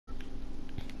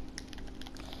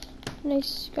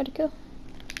Nice. Got a kill.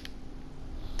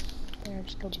 There, I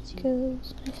just killed the team.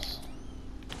 Kills. Nice.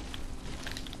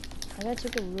 I gotta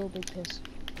take a real big piss.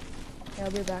 Yeah,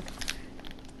 I'll be back.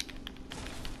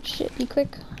 Shit, be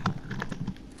quick.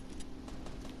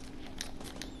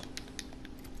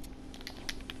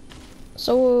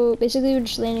 So basically we're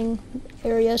just landing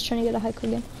areas trying to get a high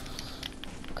again.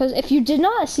 Because if you did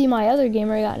not see my other game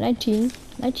where I got 19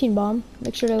 bomb,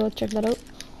 make sure to go check that out.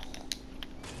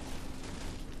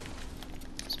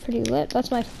 It's pretty lit.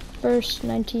 That's my first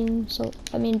 19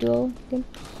 duo game.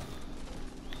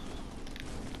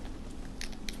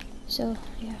 So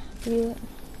yeah, pretty lit.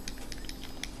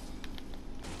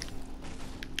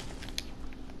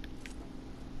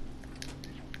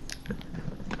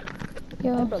 My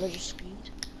Yo. brother just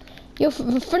screamed. Yo,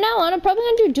 for now on, I'm probably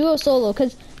gonna do duo solo,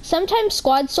 because sometimes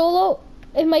squad solo,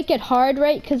 it might get hard,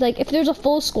 right? Because, like, if there's a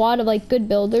full squad of, like, good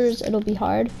builders, it'll be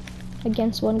hard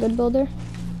against one good builder.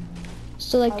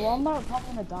 So, like, I'm not probably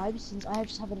gonna die since I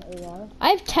just have an AR. I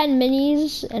have 10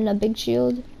 minis and a big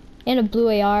shield, and a blue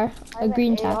AR, a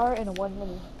green I have an tac. AR and a 1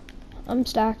 mini. I'm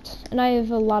stacked, and I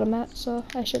have a lot of mats, so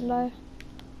I shouldn't die.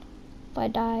 If I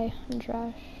die, I'm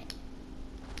trash.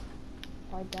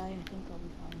 If I die, I think I'll be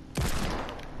fine.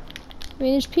 I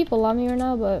mean, there's people on me right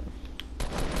now, but...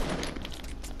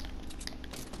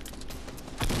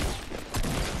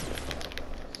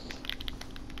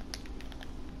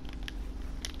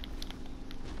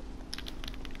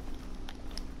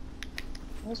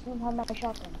 This one had my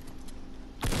shotgun.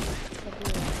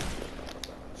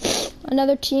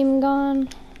 Another team gone.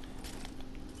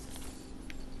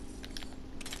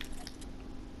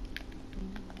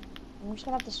 I'm just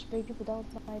gonna have to spray people down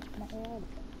with my AR.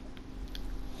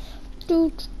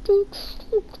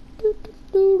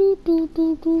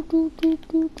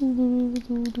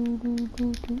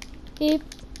 If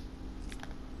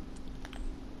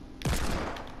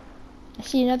I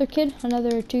see another kid,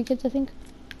 another 2 kids, I think.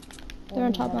 They're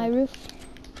on top of my roof.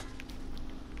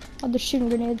 Oh, they're shooting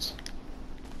grenades.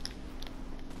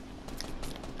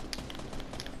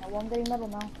 Oh, I'm getting metal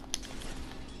now.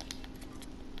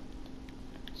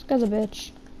 This guy's a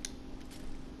bitch.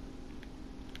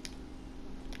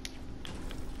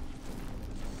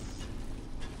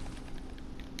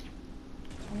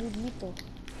 I need meat though.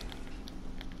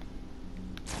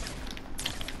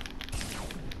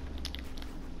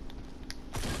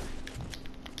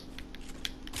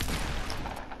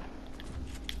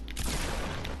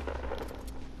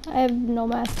 I have no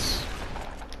mats.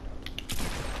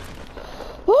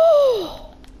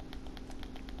 Oh!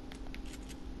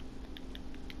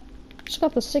 Just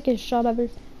got the sickest shot ever.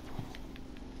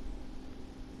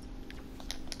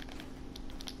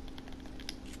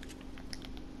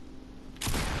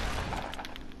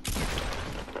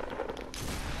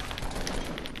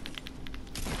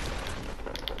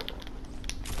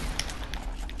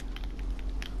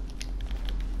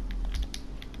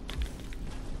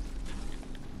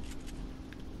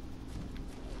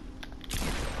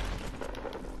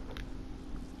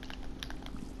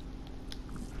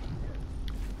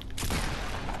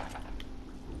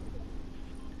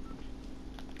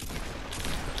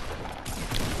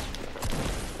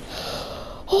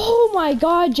 Oh my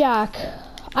god, Jack.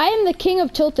 I am the king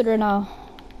of tilted right now.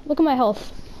 Look at my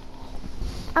health.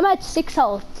 I'm at 6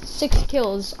 health, 6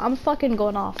 kills. I'm fucking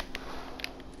going off.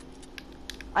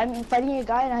 I'm fighting a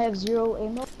guy and I have 0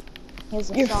 ammo. He has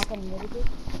a shotgun and everything.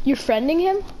 You're friending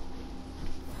him?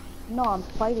 No, I'm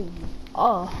fighting him.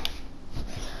 Oh.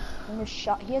 And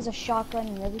he has a shotgun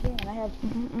and everything, and I have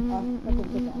like a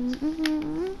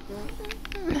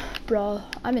pickaxe. Bro,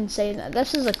 I'm insane.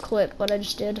 This is a clip, what I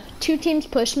just did. 2 teams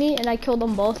pushed me, and I killed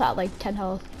them both at like 10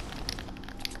 health.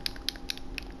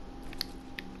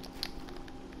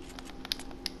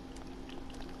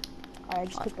 Alright, I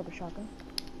just picked up a shotgun.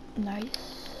 Nice.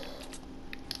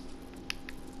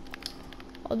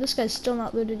 Oh, this guy's still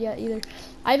not looted yet either.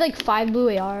 I have like 5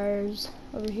 blue ARs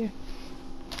over here.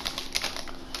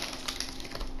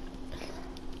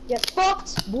 Get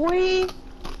fucked, boy!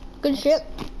 Good shit.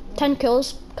 10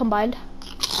 kills combined.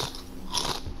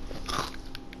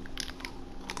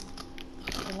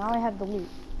 So now I have the loot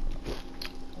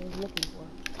I was looking for.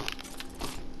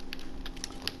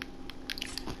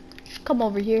 Come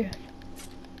over here.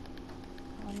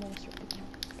 I'm gonna start picking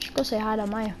up. Just go say hi to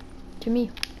Maya. To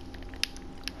me.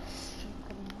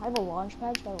 I have a launch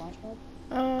pad. Should I launch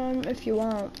pad? If you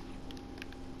want.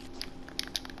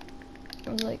 I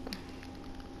was like...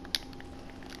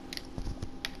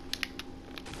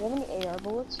 Do you have any AR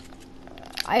bullets?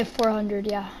 I have 400,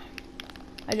 yeah.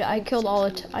 I killed all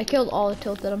it. I killed all the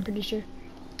tilted, I'm pretty sure.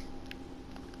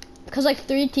 Cause like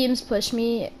 3 teams pushed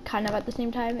me kind of at the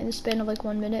same time in the span of like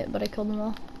 1 minute, but I killed them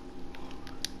all.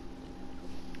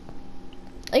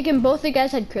 Like, and both the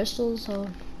guys had crystals, so.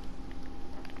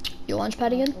 You launch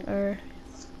pad again, or?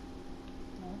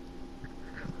 No.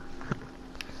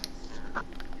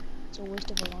 It's a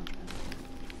waste of a launch pad.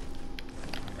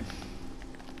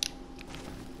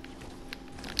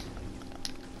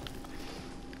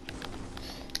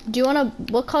 Do you wanna,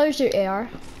 what color's your AR?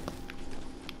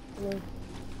 Blue.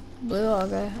 Blue,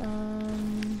 okay.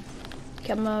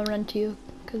 Okay, I'm gonna run to you,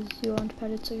 cause you launch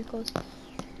padded so you're close.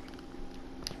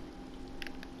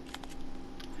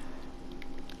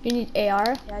 You need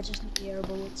AR? Yeah, I just need the air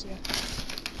bullets, yeah.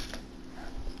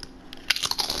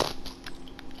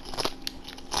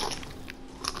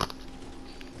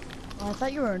 Oh, I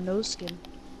thought you were a no skin.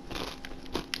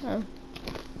 Oh.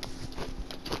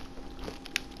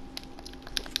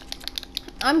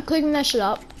 I'm cleaning that shit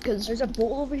up, cause There's a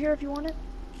bolt over here if you want it.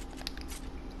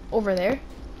 over there.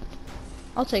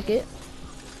 I'll take it.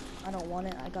 I don't want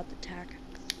it, I got the tack.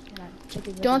 Can I take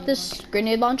it? Do you want this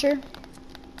grenade launcher?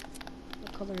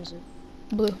 What color is it?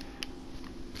 Blue.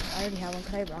 I already have one.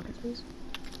 Can I have rockets, please?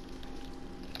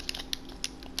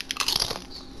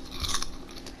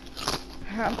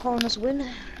 I'm calling this win.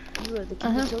 You are the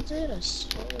king of tilted. I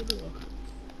swear I do.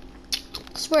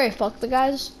 Swear I fuck the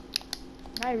guys.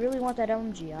 I really want that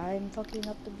LMG. I'm fucking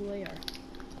up the blue AR.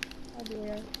 Blue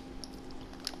AR.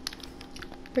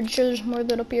 Pretty sure there's more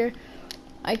of it up here.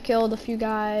 I killed a few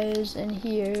guys in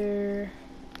here.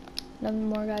 None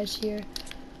more guys here.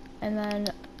 And then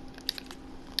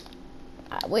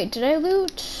wait, did I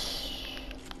loot?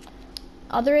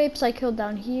 Other apes I killed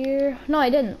down here. No, I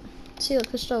didn't. See, look,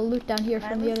 there's still loot down here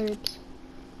from the other apes.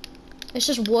 It's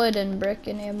just wood and brick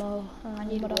and ammo. I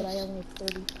need what wood. else? I only have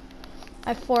 30. I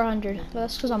have 400, but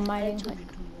that's because I'm mining. I have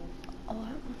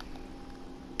 221.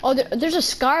 Oh, there's a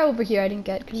scar over here I didn't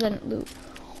get because I didn't loot.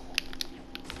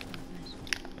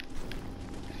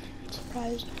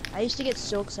 Surprised. I used to get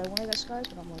silks. I wanted that scar,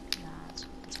 but I'm like, nah, it's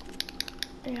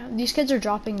cool. Yeah, these kids are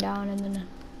dropping down, and then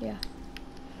yeah.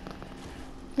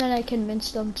 Then I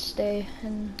convinced them to stay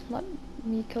and let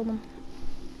me kill them.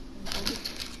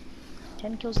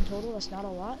 10 kills in total. That's not a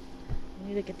lot. We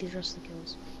need to get these rest of the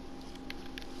kills.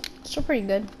 Still pretty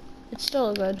good. It's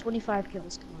still good. 25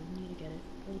 kills. Come on, we need to get it.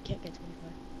 We can't get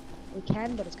 25. We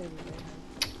can, but it's gonna be very hard.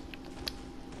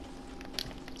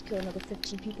 Let's kill another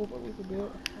 15 people, but we can do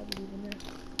it. I believe in there.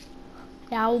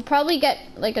 Yeah, we'll probably get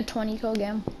like a 20 kill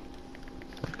game.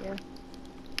 Yeah.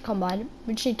 Come on,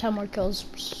 we just need 10 more kills.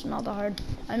 It's not that hard.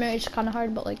 I know it's kind of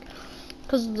hard, but like,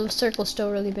 because the circle's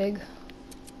still really big.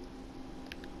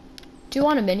 Do you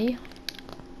want a mini?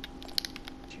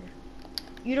 Sure.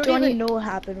 You don't even know what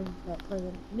happened with that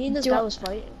present. Me and this guy was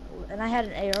fighting, and I had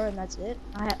an AR, and that's it.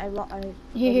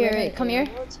 Here, come here.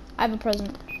 I have a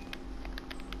present.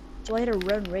 So I had to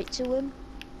run right to him,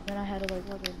 and then I had to like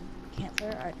fucking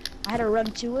campfire. I had to run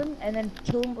to him and then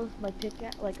kill him with my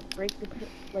pickaxe, like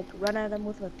run at him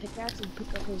with my pickaxe and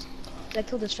pick up his. I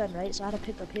killed his friend, right? So I had to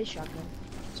pick up his shotgun.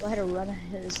 So I had to run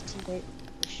at his teammate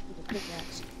with a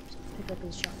pickaxe, so pick up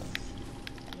his shotgun.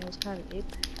 And it was kind of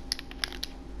ape.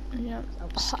 Yeah.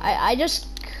 I just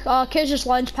kids just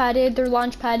launch padded. They're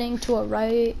launch padding to a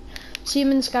right. See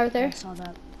him in the sky right there. I saw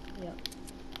that. Yeah.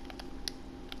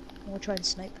 We'll try and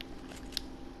snipe.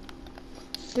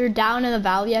 They're down in the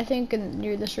valley, I think, and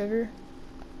near this river.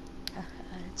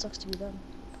 It sucks to be them.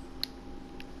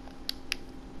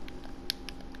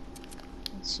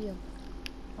 Let's see him.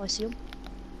 Oh, I see him.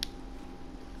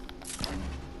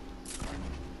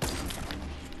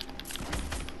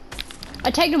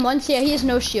 I tagged him once. Yeah, he has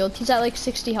no shield. He's at like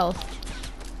 60 health.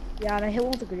 Yeah, and I hit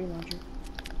one with a grenade launcher.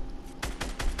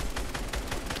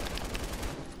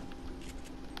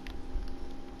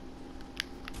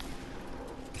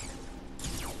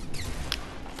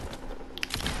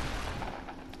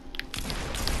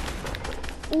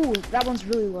 Ooh, that one's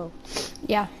really low.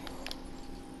 Yeah.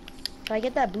 Can I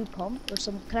get that blue pump or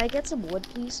some? Can I get some wood,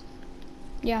 please?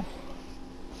 Yeah.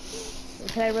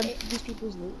 Can I run these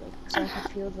people's loot, like, so I can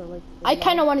feel the like? The I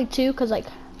kind of wanted to, cause like.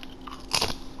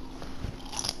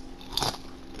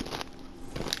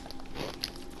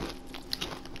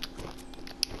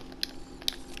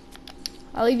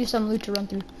 I'll leave you some loot to run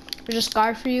through. There's a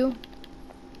scar for you.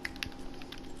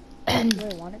 Do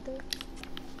I want it though?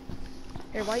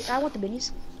 Here, why? I want the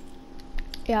minis.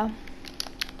 Yeah.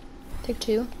 Take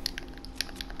 2.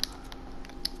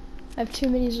 I have 2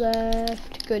 minis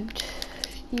left. Good.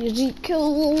 Easy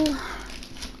kill.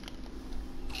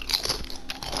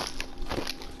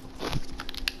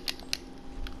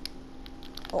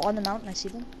 Oh, on the mountain, I see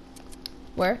them.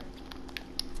 Where?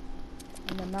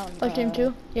 in the mountain. Oh, team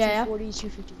 2? Yeah, 240,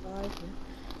 255, yeah.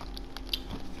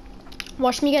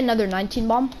 Watch me get another 19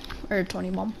 bomb. Or 20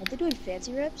 bomb. Are they doing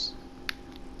fancy reps?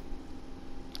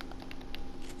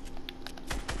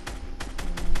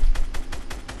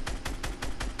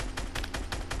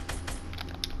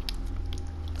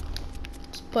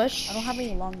 Let's push. I don't have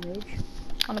any long range.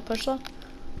 On a push though?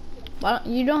 Why don't,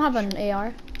 you don't have an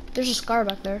AR. There's a scar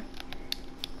back there.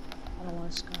 I don't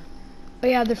want a scar. Oh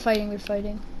yeah, they're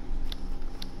fighting.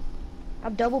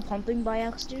 I'm double pumping by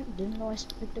accident. Didn't know I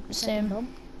picked up a second pump.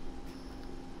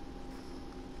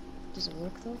 Does it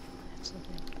work though? It's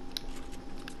looking.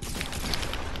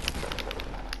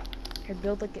 Here,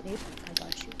 build like an ape. I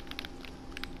got you.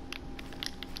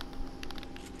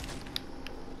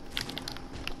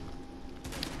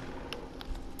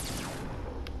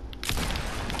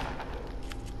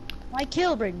 My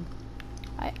kill, Braden.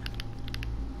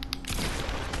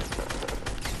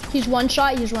 He's one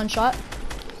shot.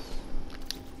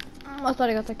 I thought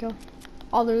I got that kill.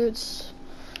 All the loot's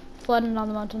flooding down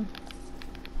the mountain.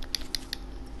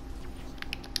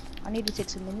 I need to take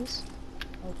some minis.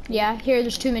 Okay. Yeah, here,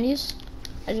 there's 2 minis.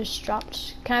 I just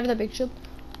dropped. Can I have that big shield?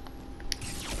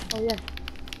 Oh yeah.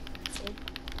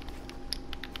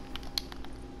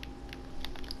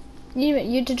 You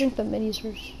need to drink the minis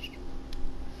first.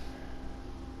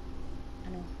 I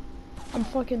know. I'm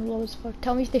fucking low as fuck.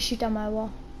 Tell me if they shoot down my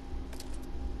wall.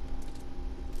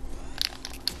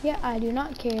 Yeah, I do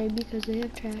not care because they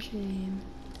have trash aim.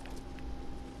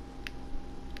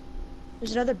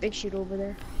 There's another big shoot over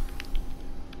there.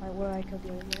 Right where I killed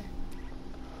the other guy.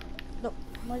 No,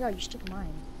 oh my god, you took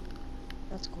mine.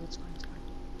 That's cool, it's fine, it's fine.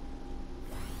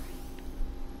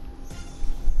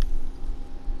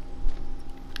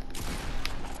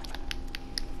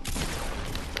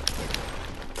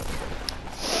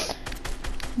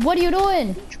 What are you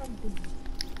doing?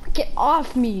 Get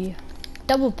off me.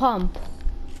 Double pump.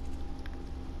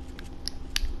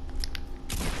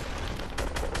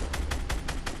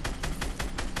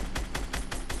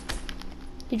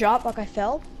 He dropped. Fuck, I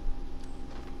fell.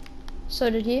 So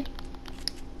did he.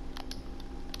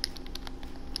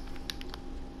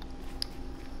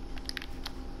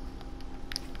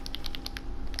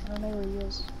 I don't know where he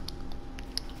is.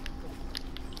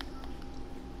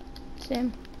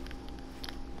 Same.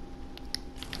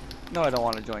 No, I don't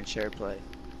want to join share play.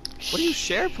 What are you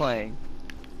share playing?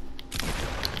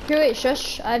 Here, wait,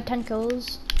 shush. I have 10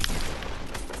 kills.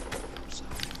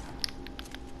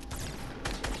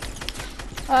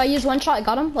 Use one shot.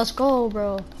 Got him. Let's go,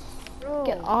 bro.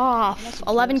 Get off.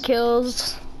 11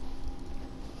 kills.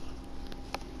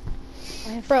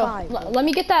 I have Bro, 5. let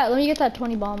me get that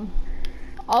 20 bomb.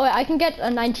 Oh wait, I can get a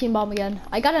 19 bomb again.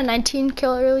 I got a 19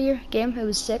 kill earlier game. It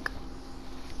was sick.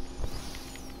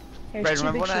 Brad,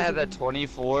 remember when I had that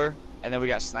 24 and then we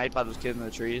got sniped by those kids in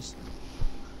the trees?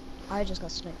 I just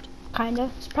got sniped. Kinda.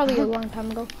 It's probably a long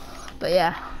time ago. But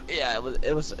yeah. Yeah,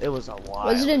 it was a while.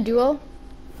 Was it in duo?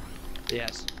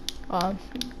 Yes. I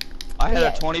had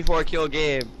a 24 kill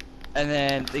game, and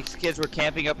then these kids were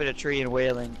camping up in a tree and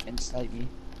wailing and sniped me.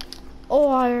 Oh,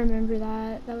 I remember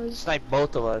that. That was Sniped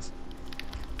both of us.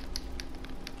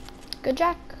 good,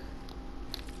 Jack.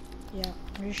 Yeah,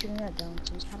 I'm just shooting that down,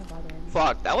 so it's kind of bothering me.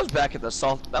 Fuck, that was back at the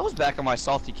That was back on my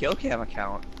salty kill cam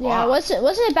account. Yeah, Wow. wasn't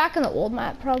it back in the old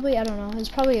map? Probably. I don't know. It was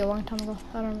probably a long time ago.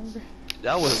 I don't remember.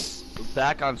 That was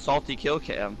back on salty kill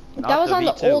cam. That was on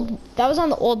the V2. old. That was on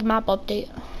the old map update.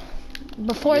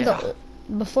 Before Yeah.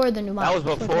 before the new map. That was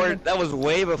before. That was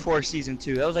way before season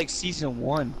 2. That was like season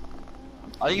 1.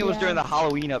 I think it was during the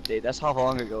Halloween update. That's how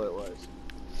long ago it was.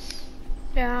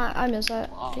 Yeah, I miss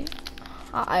that. Wow.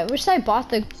 I wish I bought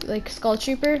the Skull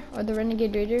Trooper or the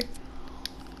Renegade Raider.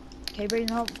 Okay, Braden,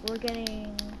 help. We're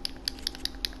getting.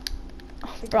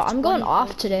 Bro, I'm going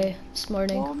off today. This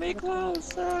morning. Pull me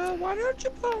closer. Why don't you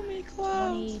pull me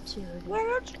close? 22. Why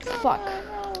don't you come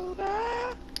Fuck.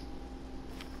 over?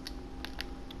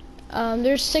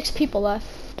 There's 6 people left.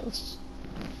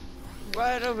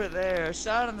 Right over there,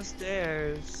 shot on the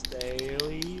stairs. Stay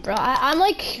leave. Bro, I'm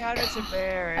like. Counter to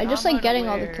bear. I just like getting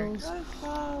all the kills.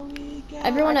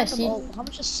 Everyone I see. How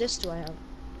much assists do I have?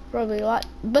 Probably a lot.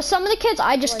 But some of the kids,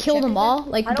 I just Do I kill check them it? all,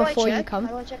 like How do I before you check? come.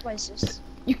 How do I check my assists?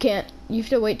 You can't. You have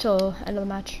to wait till end of the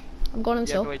match. I'm going to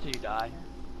the You have to hill. wait till you die.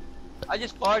 I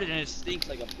just farted and it stinks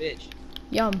like a bitch.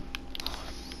 Yum.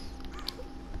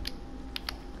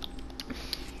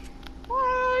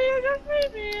 Why you just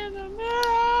leave me in the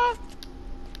mirror?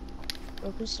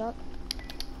 Roku, stop.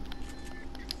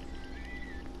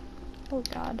 Oh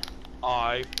god.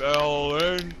 I fell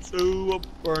into a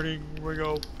burning ring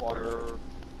of fire.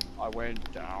 I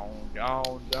went down,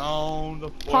 down, down. The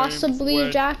flames Possibly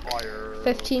went Jack. higher.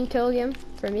 15 kill game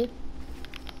for me.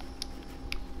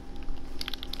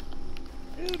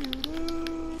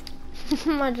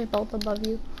 I just built above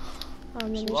you.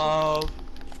 Love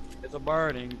is a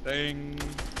burning thing.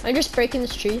 I'm just breaking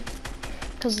this tree.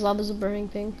 Because love is a burning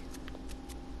thing.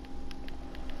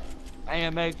 And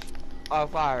it makes a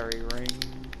fiery ring.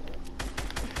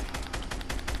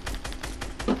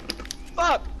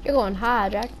 Fuck! You're going high,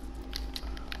 Jack.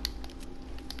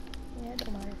 Yeah, it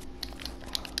don't matter.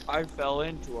 I fell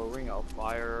into a ring of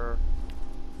fire.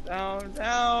 Down,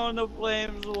 down, the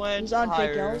flames went He's on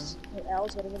higher. fake L's. Or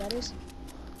L's, whatever that is.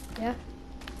 Yeah.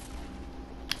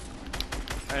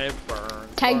 And it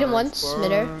burns. Tagged him burns, once,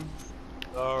 midair.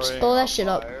 burns. Just blow that shit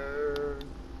up.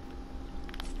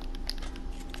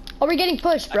 Oh, we're getting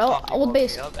pushed, bro. Old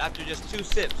base. After just 2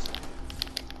 sips.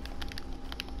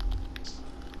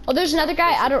 Oh, there's another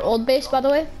guy at our old base, by the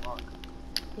way.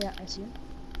 Yeah, I see him.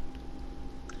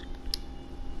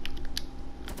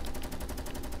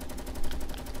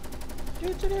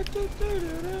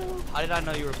 How did I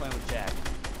know you were playing with Jack?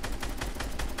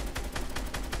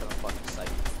 What a fucking sight.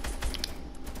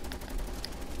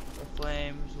 The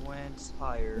flames went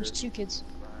higher. There's 2 kids.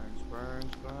 Burns,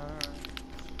 burns, burns.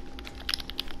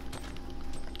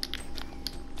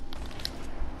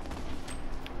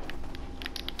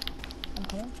 I'm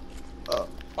coming.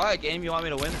 Alright, game, you want me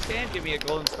to win this game? Give me a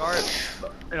golden scar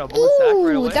and a bullet sack right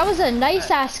Ooh, away. that was a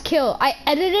nice ass kill. I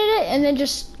edited it and then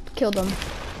just killed him.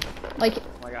 Like, Oh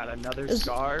my god, another was-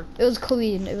 scar? it was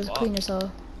clean. It was Wow. clean as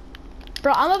hell.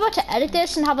 Bro, I'm about to edit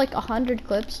this and have like 100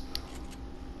 clips.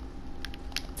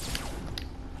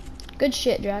 Good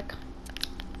shit, Jack.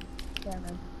 Yeah,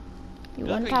 man. You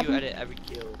Look one like tap you him? edit every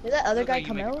kill. Did that other Look guy like you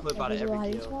come make a out? clip That out of visual every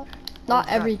hiding kill. spot? Not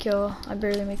every kill. I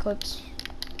barely make clips.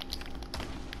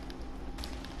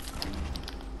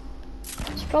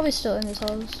 He's probably still in his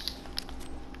house.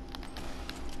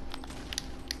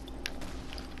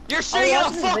 You're sitting in a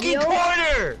watched this fucking video.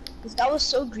 corner! This guy was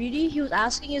so greedy, he was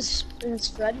asking his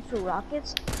friend for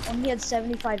rockets, and he had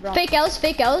 75 rockets. Fake L's,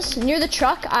 fake L's. Near the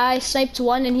truck, I sniped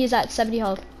one and he's at 70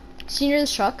 health. See near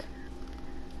this truck?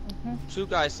 2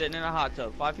 guys sitting in a hot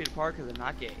tub, 5 feet apart because they're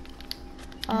not gay.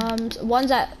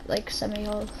 One's at like 70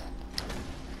 health.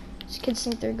 These kids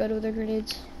think they're good with their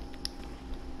grenades.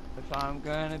 If I'm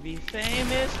gonna be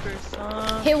famous for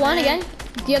something. Hit one again.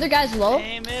 The other guy's low.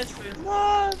 Famous for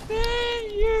loving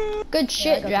you. Good Yeah, I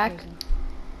shit, got the Jack. person.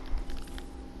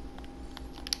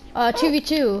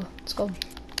 2v2. Let's go.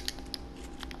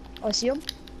 Oh, I see him.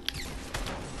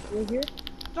 Right here.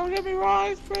 Don't get me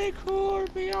wrong, it's pretty cool or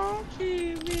beyond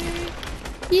TV.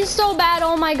 He's so bad.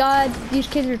 Oh my god. These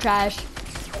kids are trash.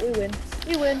 Oh, we win.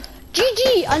 We win.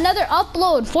 GG. Another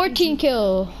upload. 14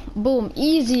 kill. Boom.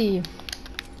 Easy.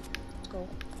 Let's go.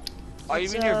 Oh, you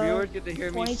It's, mean your viewers get to hear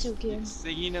me 22 kids.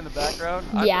 singing in the background?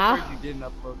 Yeah. I'm surprised you didn't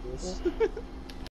upload this.